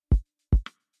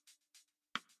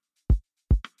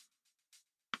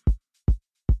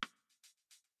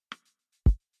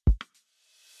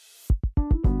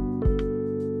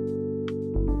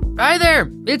Hi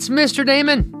there, it's Mr.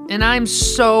 Damon, and I'm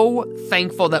so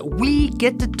thankful that we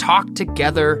get to talk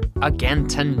together again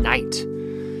tonight.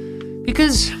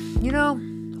 Because,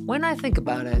 when I think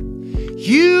about it,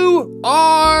 you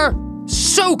are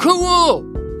so cool!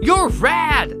 You're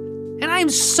rad! And I'm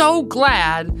so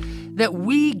glad that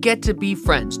we get to be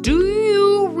friends. Do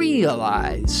you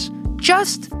realize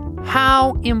just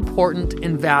how important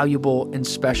and valuable and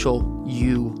special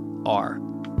you are?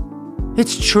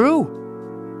 It's true.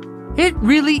 It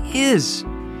really is.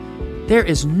 There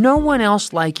is no one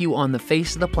else like you on the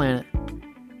face of the planet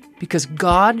because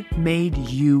God made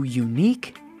you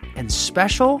unique and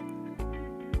special.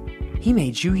 He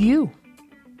made you you.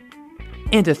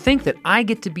 And to think that I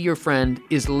get to be your friend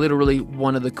is literally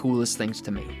one of the coolest things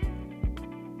to me.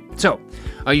 So,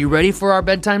 are you ready for our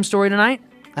bedtime story tonight?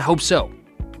 I hope so.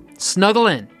 Snuggle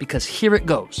in, because here it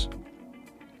goes.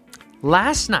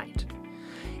 Last night,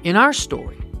 in our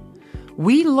story,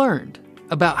 we learned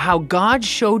about how God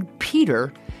showed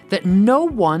Peter that no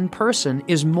one person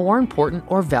is more important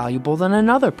or valuable than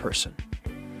another person.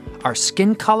 Our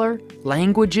skin color,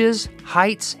 languages,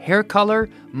 heights, hair color,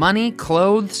 money,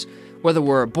 clothes, whether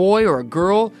we're a boy or a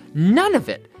girl, none of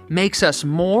it makes us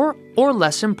more or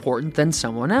less important than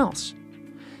someone else.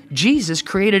 Jesus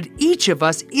created each of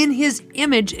us in His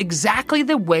image exactly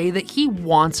the way that He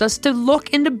wants us to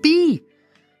look and to be.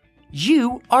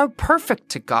 You are perfect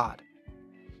to God.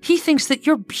 He thinks that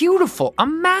you're beautiful, a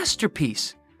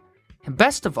masterpiece. And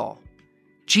best of all,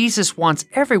 Jesus wants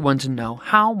everyone to know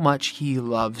how much He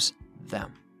loves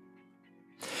them.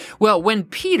 Well, when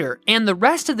Peter and the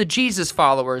rest of the Jesus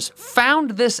followers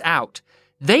found this out,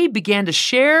 they began to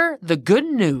share the good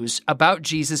news about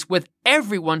Jesus with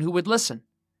everyone who would listen.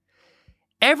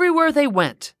 Everywhere they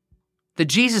went, the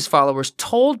Jesus followers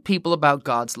told people about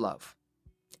God's love.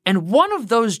 And one of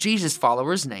those Jesus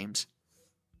followers' names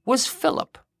was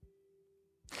Philip.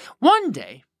 One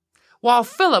day, while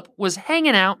Philip was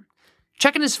hanging out,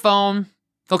 checking his phone,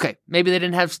 okay, maybe they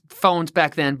didn't have phones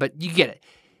back then, but you get it.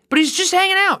 But he's just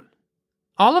hanging out.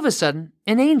 All of a sudden,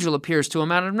 an angel appears to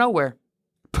him out of nowhere.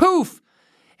 Poof!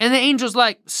 And the angel's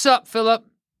like, "Sup, Philip?"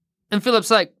 And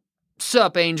Philip's like,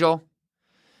 "Sup, angel?"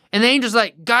 And the angel's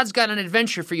like, "God's got an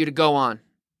adventure for you to go on."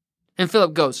 And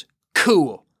Philip goes,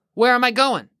 "Cool. Where am I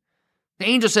going?" The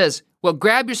angel says, "Well,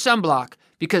 grab your sunblock,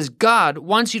 because God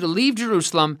wants you to leave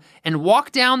Jerusalem and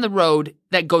walk down the road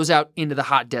that goes out into the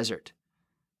hot desert."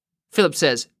 Philip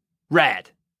says,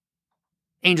 "Rad."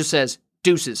 Angel says,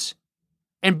 "Deuces."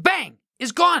 And bang,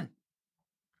 is gone.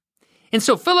 And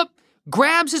so Philip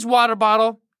grabs his water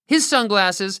bottle, his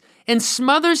sunglasses, and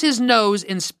smothers his nose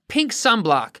in pink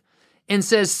sunblock and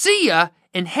says, "See ya,"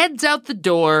 and heads out the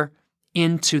door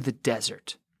into the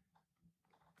desert.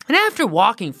 And after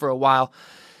walking for a while,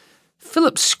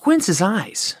 Philip squints his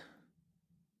eyes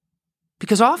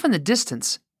because off in the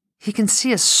distance, he can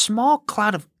see a small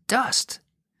cloud of dust,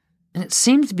 and it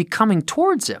seems to be coming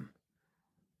towards him.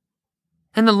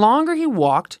 And the longer he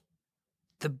walked,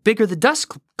 the bigger the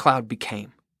dust cloud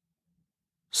became.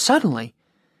 Suddenly,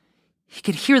 he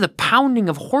could hear the pounding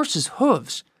of horses'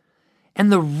 hooves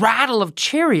and the rattle of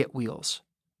chariot wheels.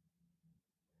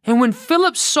 And when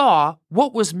Philip saw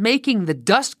what was making the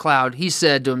dust cloud, he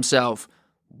said to himself,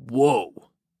 "Whoa.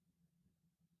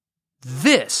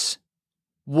 This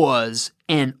was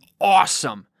an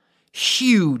awesome,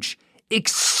 huge,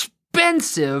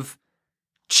 expensive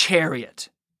chariot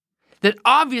that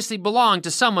obviously belonged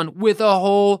to someone with a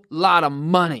whole lot of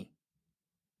money."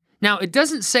 Now, it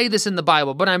doesn't say this in the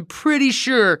Bible, but I'm pretty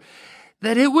sure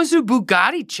that it was a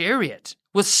Bugatti chariot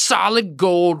with solid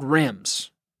gold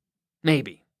rims.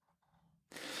 Maybe.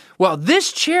 Well,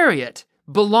 this chariot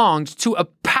belonged to a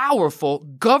powerful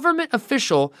government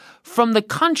official from the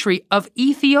country of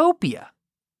Ethiopia.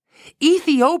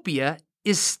 Ethiopia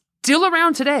is still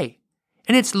around today,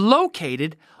 and it's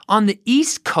located on the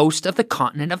east coast of the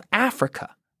continent of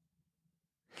Africa.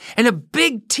 And a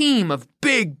big team of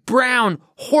big brown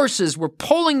horses were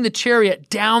pulling the chariot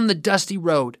down the dusty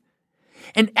road.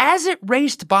 And as it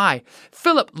raced by,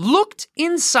 Philip looked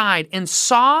inside and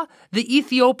saw the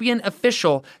Ethiopian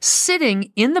official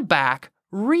sitting in the back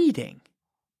reading.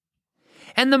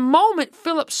 And the moment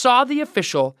Philip saw the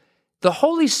official, the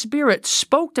Holy Spirit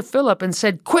spoke to Philip and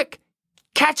said, "Quick,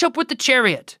 catch up with the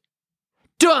chariot."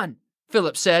 "Done,"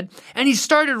 Philip said, and he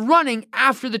started running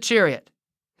after the chariot.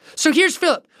 So here's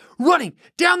Philip running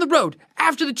down the road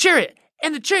after the chariot,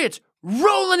 and the chariot's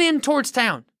rolling in towards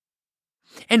town.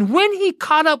 And when he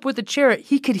caught up with the chariot,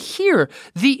 he could hear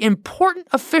the important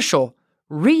official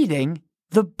reading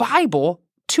the Bible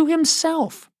to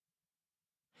himself.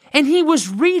 And he was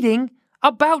reading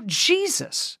about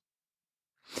Jesus.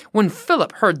 When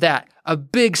Philip heard that, a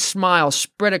big smile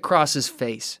spread across his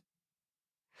face.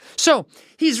 So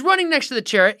he's running next to the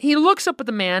chariot. He looks up at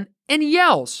the man and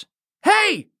yells,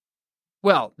 "Hey!"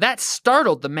 Well, that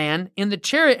startled the man in the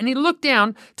chariot, and he looked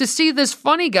down to see this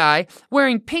funny guy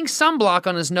wearing pink sunblock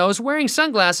on his nose, wearing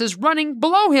sunglasses, running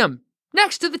below him,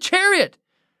 next to the chariot.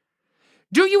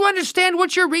 "Do you understand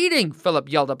what you're reading?" Philip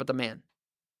yelled up at the man.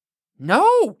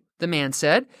 "No," the man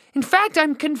said. "In fact,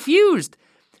 I'm confused.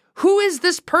 Who is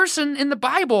this person in the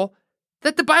Bible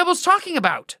that the Bible's talking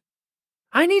about?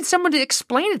 I need someone to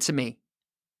explain it to me."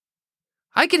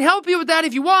 "I can help you with that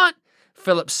if you want,"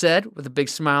 Philip said with a big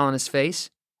smile on his face.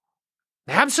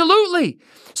 "Absolutely."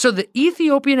 So the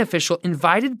Ethiopian official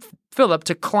invited Philip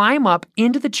to climb up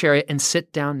into the chariot and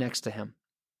sit down next to him.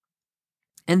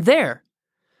 And there,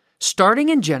 starting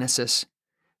in Genesis,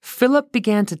 Philip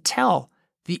began to tell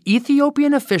the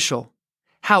Ethiopian official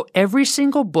how every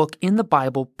single book in the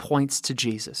Bible points to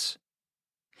Jesus.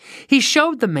 He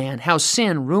showed the man how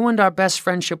sin ruined our best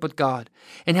friendship with God,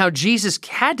 and how Jesus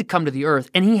had to come to the earth,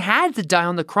 and he had to die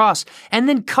on the cross, and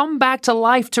then come back to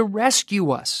life to rescue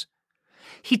us.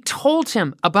 He told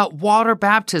him about water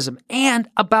baptism and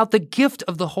about the gift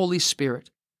of the Holy Spirit.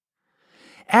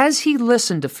 As he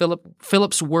listened to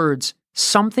Philip's words,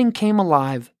 something came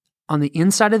alive on the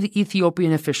inside of the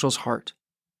Ethiopian official's heart.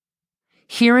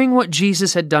 Hearing what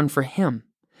Jesus had done for him,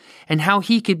 and how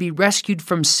he could be rescued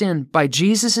from sin by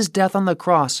Jesus' death on the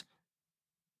cross,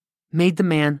 made the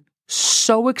man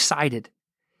so excited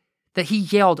that he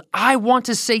yelled, "I want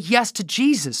to say yes to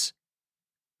Jesus."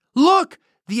 "Look,"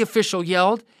 the official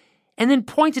yelled, and then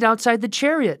pointed outside the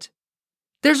chariot.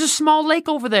 "There's a small lake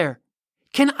over there.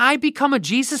 Can I become a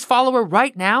Jesus follower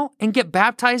right now and get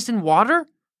baptized in water?"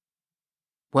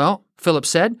 "Well," Philip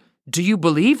said, "do you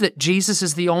believe that Jesus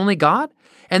is the only God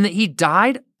and that he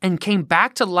died and came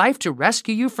back to life to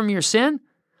rescue you from your sin?"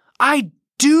 "I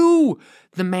do,"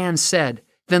 the man said.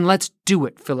 "Then let's do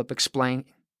it," Philip explained.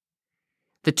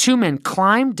 The two men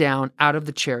climbed down out of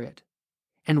the chariot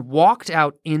and walked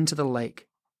out into the lake.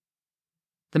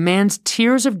 The man's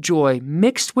tears of joy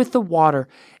mixed with the water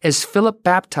as Philip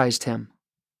baptized him.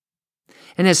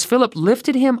 And as Philip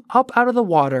lifted him up out of the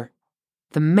water,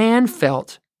 the man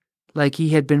felt like he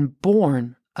had been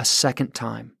born a second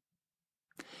time.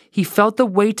 He felt the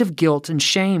weight of guilt and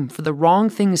shame for the wrong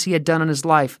things he had done in his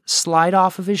life slide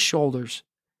off of his shoulders,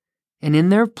 and in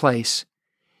their place,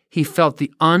 he felt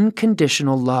the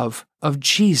unconditional love of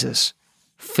Jesus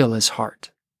fill his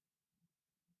heart.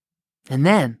 And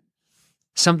then,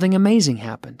 something amazing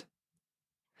happened.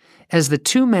 As the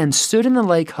two men stood in the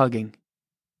lake hugging,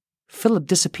 Philip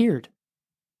disappeared.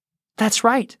 That's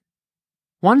right.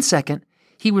 1 second,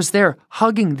 he was there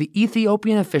hugging the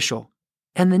Ethiopian official,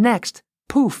 and the next,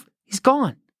 poof, he's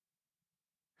gone.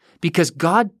 Because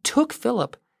God took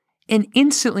Philip and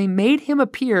instantly made him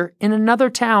appear in another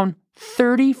town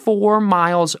 34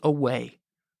 miles away.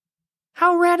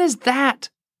 How rad is that?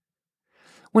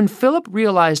 When Philip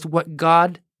realized what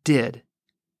God did,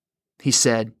 he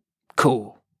said,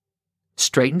 "Cool,"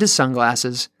 straightened his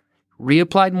sunglasses,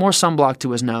 reapplied more sunblock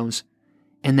to his nose,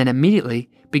 and then immediately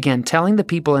began telling the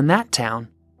people in that town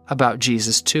about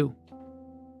Jesus too.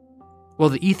 Well,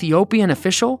 the Ethiopian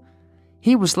official,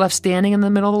 he was left standing in the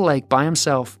middle of the lake by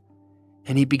himself,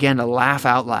 and he began to laugh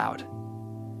out loud.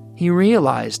 He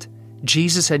realized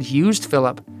Jesus had used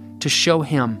Philip to show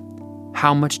him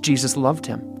how much Jesus loved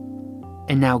him,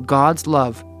 and now God's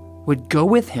love would go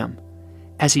with him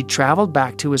as he traveled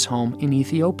back to his home in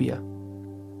Ethiopia.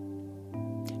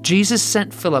 Jesus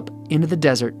sent Philip into the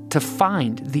desert to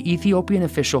find the Ethiopian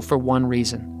official for one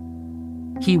reason.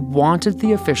 He wanted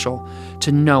the official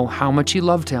to know how much he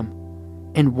loved him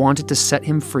and wanted to set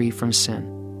him free from sin.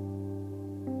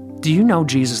 Do you know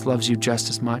Jesus loves you just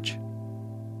as much?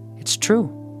 It's true.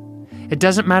 It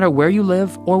doesn't matter where you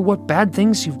live or what bad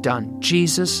things you've done.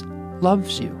 Jesus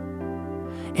loves you.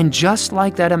 And just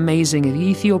like that amazing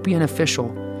Ethiopian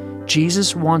official,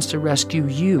 Jesus wants to rescue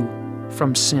you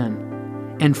from sin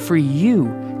and free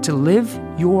you to live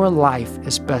your life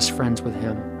as best friends with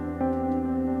him.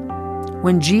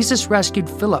 When Jesus rescued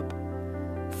Philip,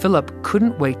 Philip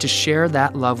couldn't wait to share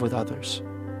that love with others.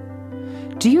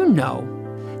 Do you know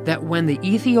that when the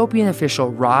Ethiopian official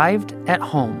arrived at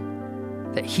home,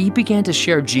 that he began to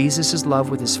share Jesus' love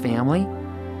with his family,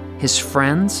 his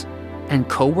friends, and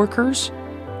co-workers?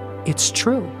 It's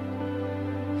true.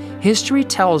 History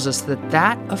tells us that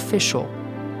that official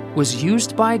was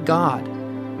used by God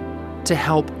to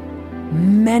help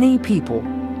many people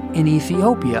in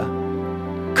Ethiopia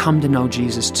come to know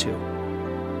Jesus too.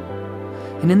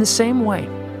 And in the same way,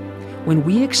 when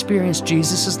we experience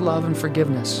Jesus' love and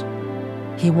forgiveness,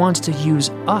 He wants to use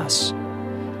us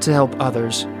to help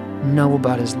others know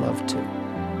about His love too.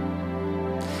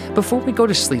 Before we go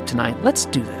to sleep tonight, let's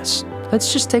do this.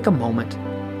 Let's just take a moment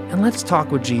and let's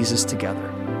talk with Jesus together.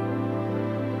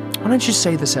 Why don't you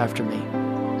say this after me?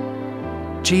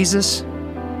 Jesus,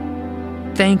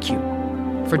 thank you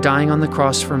for dying on the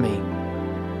cross for me.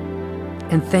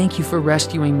 And thank you for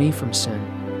rescuing me from sin.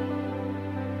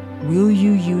 Will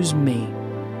you use me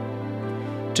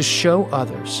to show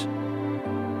others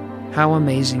how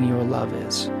amazing your love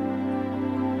is?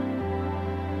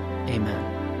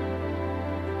 Amen.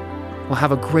 Well,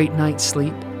 have a great night's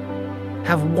sleep.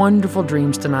 Have wonderful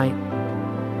dreams tonight.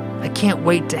 I can't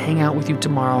wait to hang out with you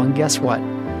tomorrow. And guess what?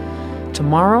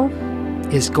 Tomorrow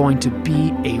is going to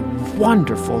be a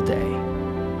wonderful day.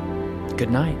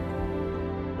 Good night.